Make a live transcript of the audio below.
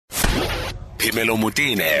Phemelo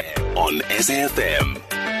Motene on SAFM.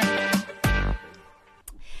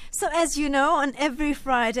 So as you know, on every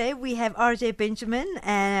Friday we have RJ Benjamin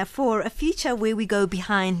for a feature where we go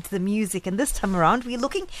behind the music. And this time around we're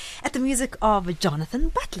looking at the music of Jonathan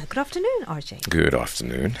Butler. Good afternoon, RJ. Good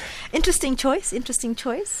afternoon. Interesting choice.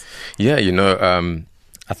 Yeah,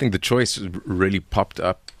 I think the choice really popped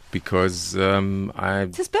up because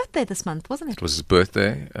It's his birthday this month, wasn't it? It was his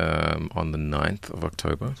birthday on the 9th of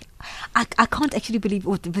October. I can't actually believe,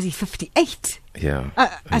 was he 58? Yeah.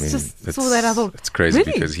 I just saw that, I thought, it's crazy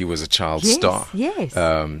really? Because he was a child star. Yes.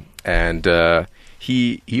 And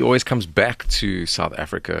he always comes back to South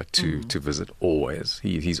Africa to visit, always.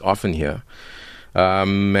 He's often here.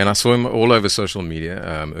 And I saw him all over social media.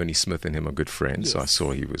 Ernie Smith and him are good friends, Yes. so I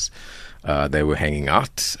saw he was. They were hanging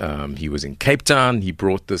out. He was in Cape Town. He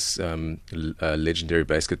brought this legendary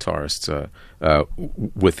bass guitarist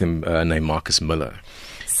with him named Marcus Miller.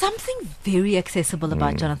 Something very accessible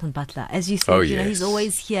about Jonathan Butler. As you said, Oh, you know, he's yes.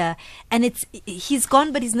 always here. And he's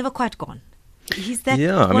gone, but he's never quite gone. He's that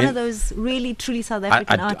of those really, truly South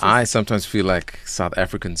African artists. I sometimes feel like South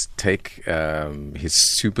Africans take his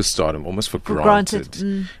superstardom almost for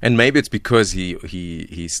granted. And maybe it's because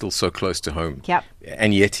he's still so close to home. Yep.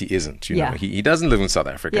 And yet he isn't. You know, he doesn't live in South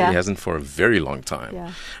Africa. Yeah. He hasn't for a very long time.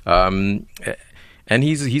 Yeah. And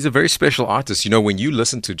he's a very special artist. You know, when you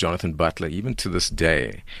listen to Jonathan Butler, even to this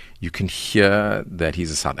day, you can hear that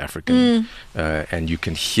he's a South African, and you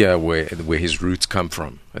can hear where his roots come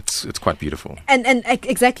from. It's quite beautiful. And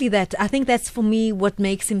exactly that. I think that's for me what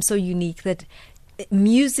makes him so unique. That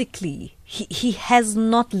musically, he has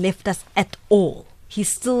not left us at all. He's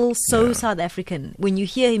still so South African. When you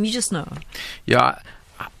hear him, you just know. Yeah.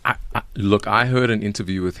 Look, I heard an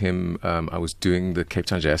interview with him. I was doing the Cape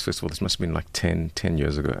Town Jazz Festival. This must have been like 10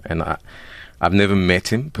 years ago. And I've never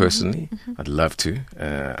met him personally. I'd love to.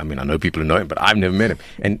 I know people who know him, but I've never met him.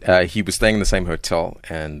 And he was staying in the same hotel,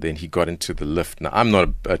 and then he got into the lift. Now, I'm not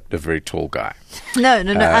a very tall guy. No.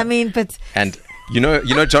 But... And, you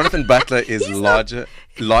know, Jonathan Butler is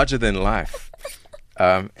larger than life.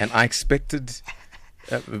 And I expected...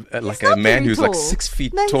 like a man who's like 6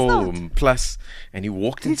 feet tall plus, and he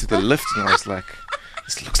walked into the lift, and I was like,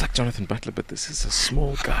 this looks like Jonathan Butler, but this is a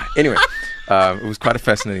small guy. Anyway, it was quite a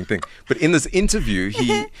fascinating thing. But in this interview,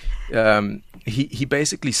 he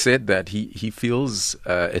basically said that he feels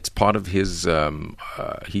it's part of his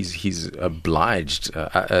he's obliged.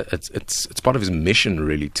 It's part of his mission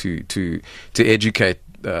really to educate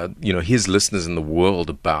his listeners in the world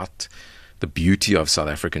about the beauty of South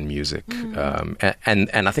African music.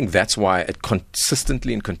 And I think that's why it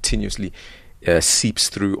consistently and continuously seeps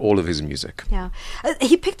through all of his music. Yeah.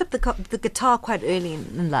 He picked up the guitar quite early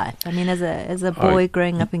in life. I mean, as a boy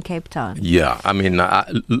growing up in Cape Town. Yeah. I mean,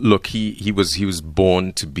 look, he was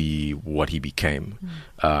born to be what he became.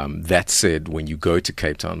 That said, when you go to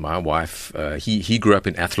Cape Town, my wife, he grew up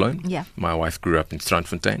in Athlone. Yeah. My wife grew up in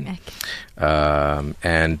Strandfontein. Okay.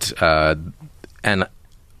 And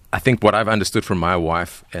I think what I've understood from my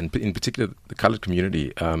wife, and in particular the colored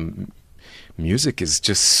community, music is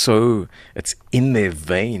just so, it's in their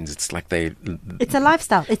veins. It's like it's a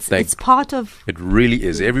lifestyle. It's part of... It really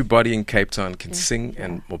is. Everybody in Cape Town can sing,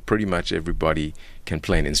 and pretty much everybody can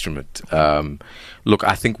play an instrument. Look,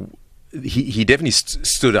 I think he definitely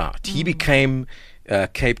stood out. He became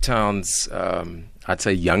Cape Town's... I'd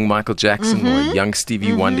say young Michael Jackson or young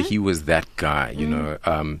Stevie Wonder. He was that guy, you know.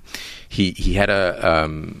 He had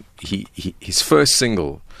his first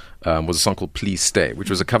single was a song called Please Stay, which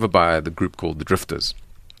was a cover by the group called The Drifters.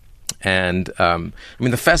 And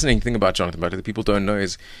the fascinating thing about Jonathan Butler that people don't know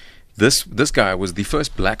is this guy was the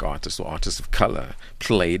first black artist or artist of color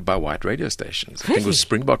played by white radio stations. Really? I think it was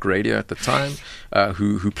Springbok Radio at the time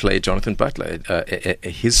who played Jonathan Butler.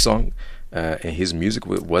 His song. His music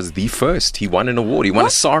was the first. He won an award. He won a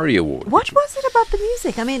Sarie Award. What was it about the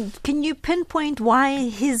music? I mean, can you pinpoint why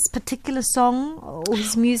his particular song or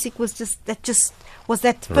his music was that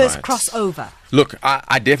first crossover? Look,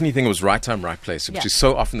 I definitely think it was right time, right place, which is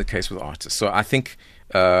so often the case with artists. So I think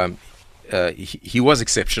he was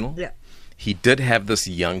exceptional. Yeah. He did have this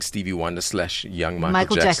young Stevie Wonder / young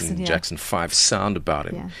Michael Jackson 5 sound about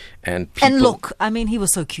him. Yeah. And look, I mean, he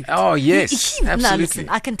was so cute. Oh, yes, absolutely. No, listen,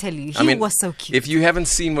 I can tell you, he was so cute. If you haven't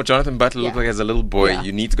seen what Jonathan Butler looked like as a little boy,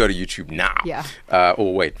 you need to go to YouTube now. Yeah.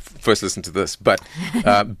 Or wait, first listen to this. But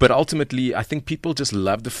ultimately, I think people just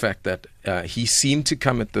love the fact that he seemed to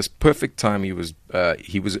come at this perfect time. He was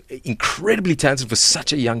incredibly talented for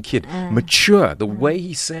such a young kid. Mature, the way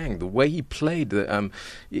he sang, the way he played.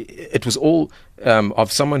 It was all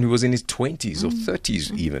of someone who was in his 20s or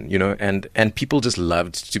 30s even, you know, and people just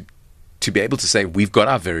loved to be able to say we've got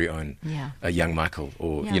our very own Yeah. young Michael,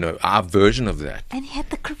 or Yeah. our version of that. And he had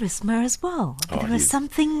the charisma as well. Oh,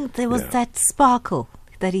 There was yeah. that sparkle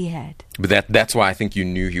that he had. But that's why I think you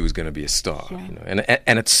knew he was going to be a star. Yeah.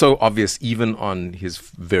 And it's so obvious even on his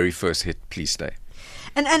very first hit, Please Stay.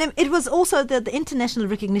 And it was also the international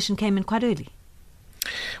recognition came in quite early.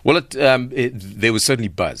 Well, there was certainly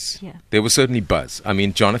buzz. Yeah. There was certainly buzz. I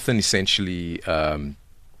mean, Jonathan essentially,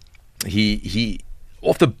 he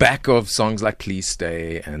off the back of songs like Please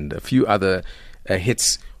Stay and a few other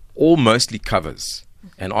hits, all mostly covers,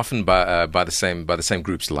 and often by the same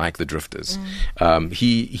groups like the Drifters.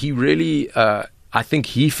 He really, I think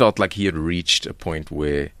he felt like he had reached a point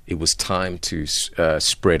where it was time to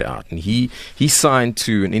spread out, and he signed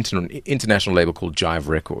to an international label called Jive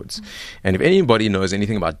Records. And if anybody knows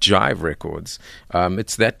anything about Jive Records,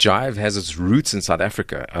 it's that Jive has its roots in South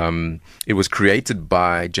Africa. It was created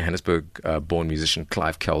by Johannesburg-born musician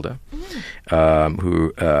Clive Kelder,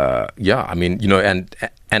 who, I mean,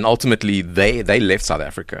 and ultimately they left South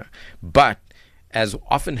Africa, but as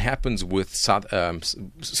often happens with sort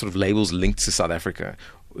of labels linked to South Africa,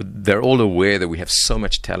 they're all aware that we have so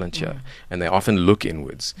much talent here, and they often look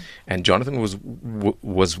inwards. And Jonathan was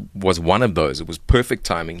one of those. It was perfect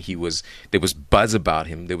timing. There was buzz about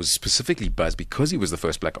him. There was specifically buzz because he was the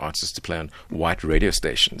first black artist to play on white radio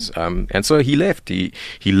stations. And so he left. He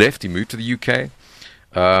left. He moved to the UK.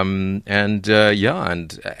 And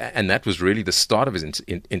that was really the start of his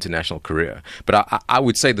international career. But I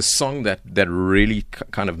would say the song that really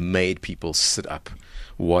kind of made people sit up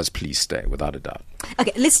was Please Stay, without a doubt.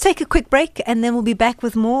 Okay, let's take a quick break and then we'll be back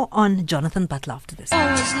with more on Jonathan Butler after this.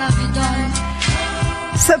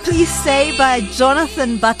 So Please Stay by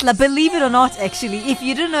Jonathan Butler. Believe it or not, actually, if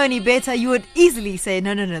you didn't know any better, you would easily say,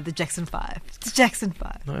 no, the Jackson 5. It's the Jackson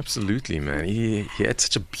 5. No, absolutely, man. He had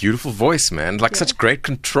such a beautiful voice, man. Like such great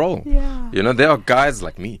control. Yeah. There are guys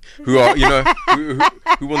like me who are,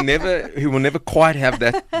 who will never quite have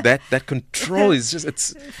that control. It's just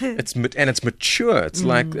it's mature. It's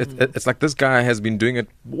like it's like this guy has been doing it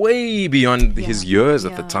way beyond his years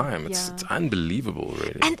at the time. It's unbelievable,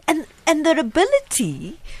 really. And their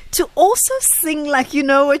ability to also sing like you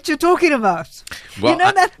know what you're talking about. Well,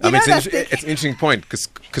 it's an thing. interesting point because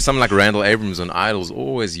someone like Randall Abrams on Idols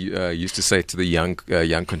always used to say to the young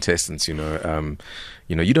contestants, you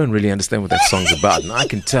don't really understand what that song's about, and I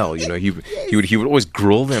can tell. He would always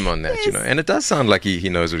grill them on that, and it does sound like he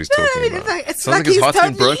knows what he's talking about. It's sounds like his he's heart's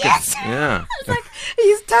been broken. Yes. Yeah, it's like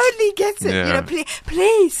he's totally gets it. Yeah.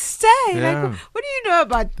 Please stay. Yeah. Like, what do you know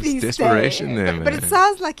about Please There's Stay? desperation there, But it man.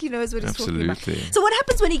 sounds like he knows what he's talking about. Absolutely. So what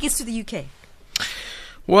happens when he gets to the UK?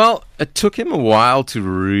 Well, it took him a while to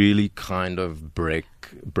really kind of break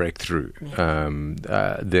through.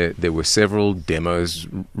 There were several demos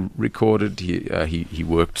recorded. He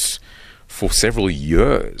worked for several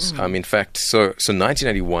years. In fact, so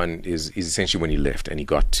 1981 is essentially when he left and he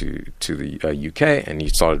got to the UK and he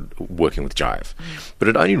started working with Jive. But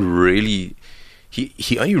it only really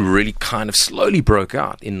he only really kind of slowly broke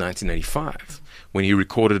out in 1985. When he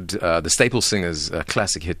recorded the Staple Singers'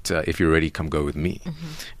 classic hit, "If You're Ready, Come Go With Me,"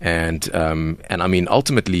 and I mean,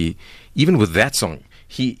 ultimately, even with that song,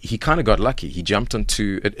 he kind of got lucky. He jumped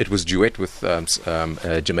onto it. It was duet with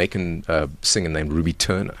a Jamaican singer named Ruby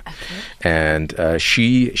Turner, and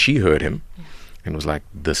she heard him and was like,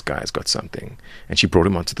 "This guy's got something," and she brought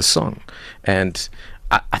him onto the song. And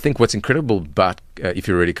I think what's incredible about "If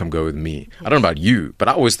You're Ready, Come Go With Me," I don't know about you, but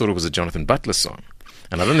I always thought it was a Jonathan Butler song.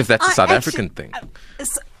 And I don't know if that's a South African thing.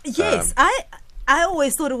 Yes, I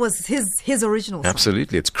always thought it was his original song.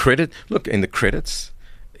 Absolutely. It's credit. Look, in the credits,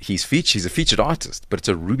 he's a featured artist, but it's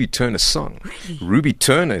a Ruby Turner song. Really? Ruby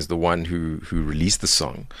Turner is the one who released the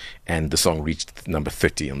song, and the song reached number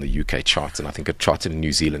 30 on the UK charts, and I think it charted in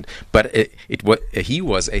New Zealand. But he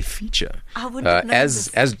was a feature I wouldn't know as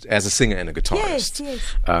a singer and a guitarist. Yes.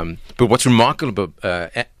 But what's remarkable,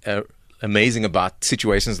 amazing about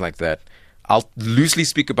situations like that, I'll loosely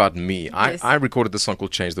speak about me. Yes. I recorded the song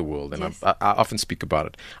called Change the World, and Yes. I often speak about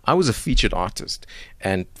it. I was a featured artist,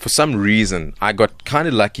 and for some reason, I got kind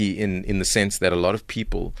of lucky in the sense that a lot of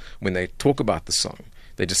people, when they talk about the song,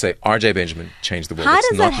 they just say, "R.J. Benjamin, Change the World." How It's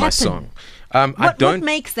does not that my happen? song. What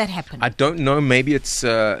makes that happen? I don't know. Maybe it's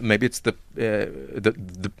the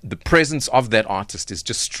presence of that artist is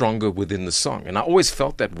just stronger within the song, and I always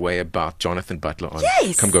felt that way about Jonathan Butler on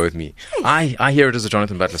Yes. "Come Go With Me." Yes. I hear it as a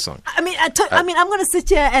Jonathan Butler song. I mean, I'm going to sit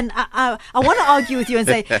here and I want to argue with you and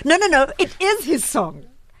say, no, it is his song.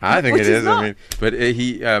 I think Which it is is. not. I mean,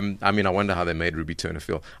 but I wonder how they made Ruby Turner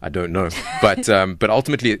feel. I don't know. But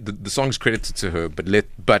ultimately, the song's credited to her.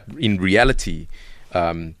 But in reality,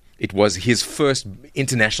 it was his first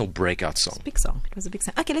international breakout song. Big song. It was a big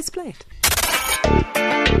song. Okay, let's play it.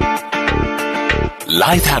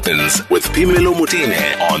 Life Happens with Phemelo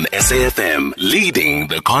Motene on SAFM, leading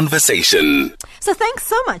the conversation. So thanks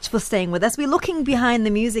so much for staying with us. We're looking behind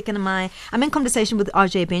the music, and I'm in conversation with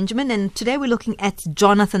RJ Benjamin, and today we're looking at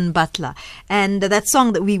Jonathan Butler. And that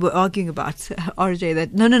song that we were arguing about, RJ,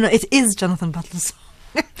 that no, it is Jonathan Butler's song.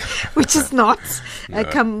 Which is not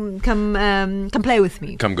come play with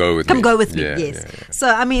me. Come go with me. Come go with me, yeah, yes. Yeah. So,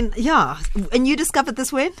 I mean, and you discovered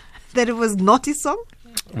this when? That it was not his song?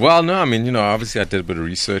 Well, no, I mean, obviously I did a bit of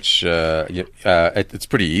research. It's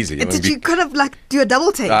pretty easy. Did you kind of like do a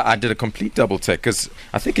double take? I did a complete double take because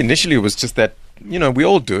I think initially it was just that, we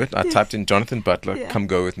all do it. I typed in Jonathan Butler, Come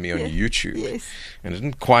Go With Me on YouTube. And it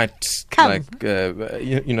didn't quite, it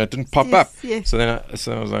didn't pop up. Yes. So then I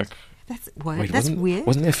was like, that's weird.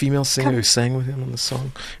 Wasn't there a female singer who sang with him on the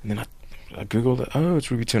song? And then I googled it. Oh,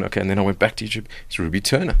 it's Ruby Turner. Okay, and then I went back to YouTube. It's Ruby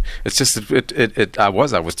Turner. It's just I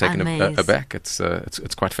was taken aback. It's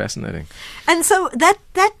quite fascinating. And so that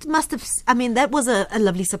must have. I mean, that was a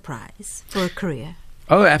lovely surprise for a career.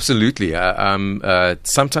 Oh, absolutely.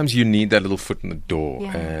 Sometimes you need that little foot in the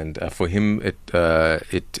door, and for him, it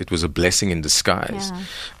was a blessing in disguise.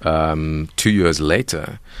 2 years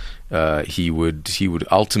later, he would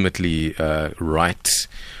ultimately write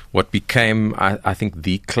what became, I think,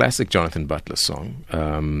 the classic Jonathan Butler song,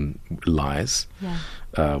 Lies,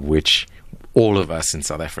 which all of us in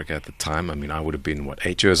South Africa at the time, I mean, I would have been,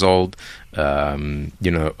 8 years old. A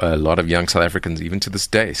lot of young South Africans, even to this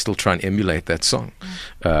day, still try and emulate that song.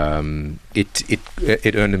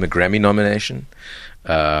 It earned him a Grammy nomination.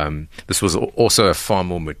 This was also a far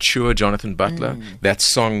more mature Jonathan Butler. That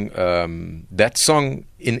song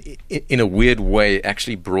in a weird way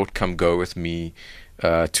actually brought Come Go With Me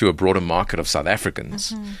to a broader market of South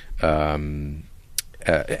Africans.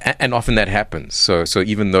 And often that happens. So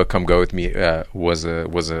even though "Come Go With Me" was a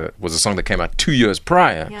song that came out 2 years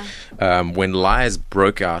prior, when "Lies"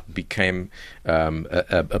 broke out, became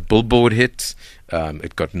a Billboard hit.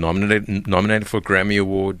 It got nominated for a Grammy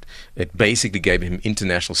Award. It basically gave him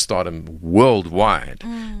international stardom worldwide.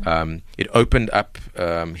 It opened up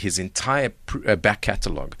his entire back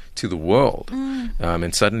catalogue to the world.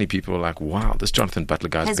 And suddenly people were like, wow, this Jonathan Butler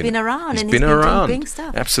guy's been around. He's been around. Doing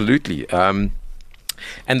stuff. Absolutely.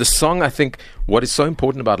 And the song, I think, what is so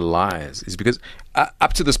important about Lies is because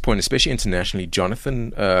up to this point, especially internationally, Jonathan,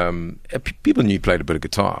 people knew he played a bit of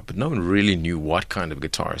guitar, but no one really knew what kind of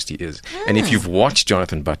guitarist he is. And if you've watched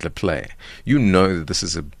Jonathan Butler play, you know that this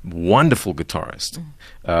is a wonderful guitarist,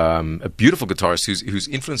 a beautiful guitarist who's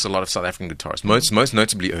influenced a lot of South African guitarists, most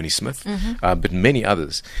notably Ernie Smith, but many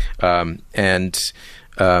others.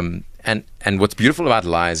 And what's beautiful about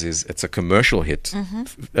Lies is it's a commercial hit,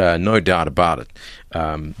 no doubt about it.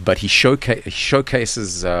 But he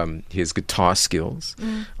showcases his guitar skills.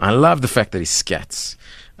 I love the fact that he scats.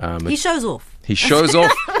 He shows off. He shows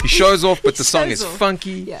off, but the song is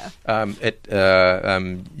funky. And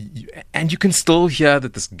you can still hear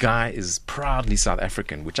that this guy is proudly South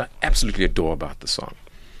African, which I absolutely adore about the song.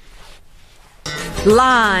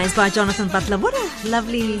 Lies by Jonathan Butler. What a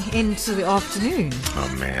lovely end to the afternoon.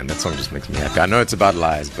 Oh man, that song just makes me happy. I know it's about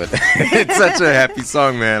lies, but it's such a happy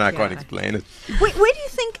song, man. I can't explain it. Where do you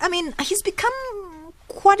think, I mean, he's become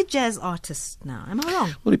quite a jazz artist now. Am I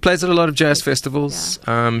wrong? Well, he plays at a lot of jazz festivals.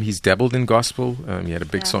 He's dabbled in gospel. He had a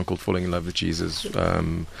big song called Falling in Love with Jesus.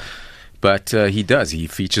 But he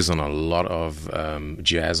features on a lot of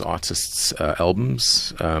jazz artists'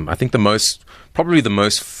 albums. I think probably the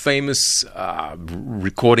most famous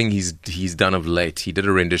recording he's done of late, he did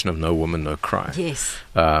a rendition of No Woman, No Cry. Yes.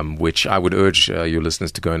 Which I would urge your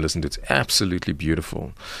listeners to go and listen to. It's absolutely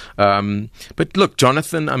beautiful. But look,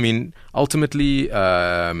 Jonathan, I mean, ultimately,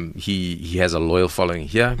 he has a loyal following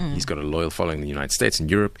here. He's got a loyal following in the United States and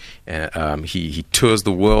Europe. He tours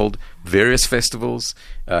the world, various festivals.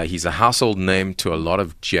 He's a household name to a lot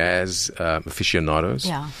of jazz aficionados.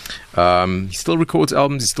 He still records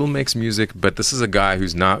albums, he still makes music, but this is a guy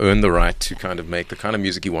who's now earned the right to kind of make the kind of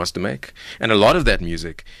music he wants to make. And a lot of that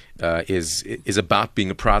music is about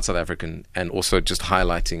being a proud South African and also just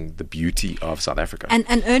highlighting the beauty of South Africa. And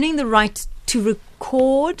earning the right to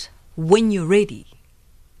record when you're ready.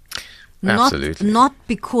 Absolutely. Not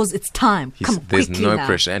because it's time. There's no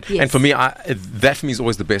pressure, and for me, that for me is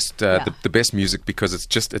always the best, the best music, because it's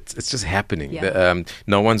just happening.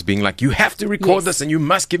 No one's being like, you have to record this and you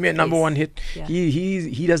must give me a number one hit.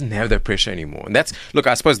 He doesn't have that pressure anymore, and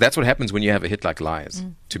I suppose that's what happens when you have a hit like Lies.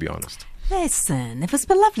 To be honest. Listen, it was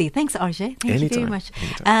lovely. Thanks, RJ. Thank you very much.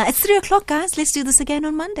 It's 3:00, guys. Let's do this again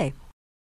on Monday.